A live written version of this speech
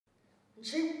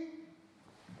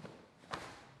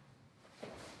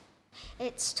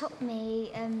It's took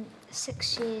me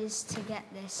 6 years to get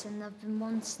this, and I've been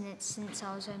wanting it since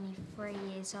I was only 3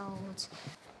 years old.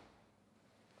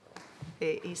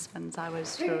 He spends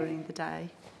hours during the day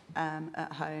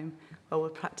at home. Well, we'll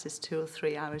practice 2 or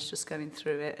 3 hours just going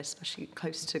through it, especially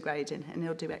close to grading, and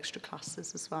he'll do extra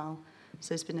classes as well.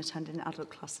 So he's been attending adult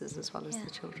classes as well as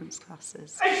the children's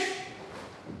classes.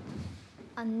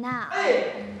 And now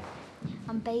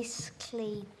I'm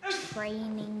basically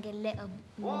training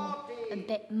a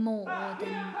bit more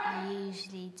than I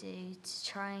usually do to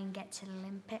try and get to the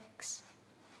Olympics.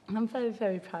 I'm very,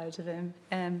 very proud of him.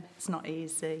 It's not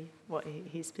easy what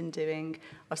he's been doing.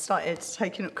 I started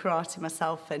taking up karate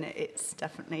myself, and it's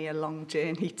definitely a long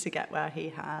journey to get where he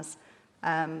has.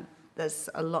 There's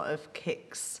a lot of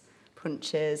kicks,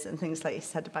 punches, and things like you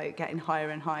said about getting higher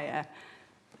and higher.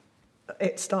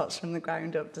 It starts from the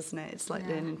ground up, doesn't it? It's like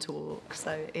learning to walk,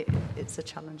 so it's a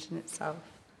challenge in itself.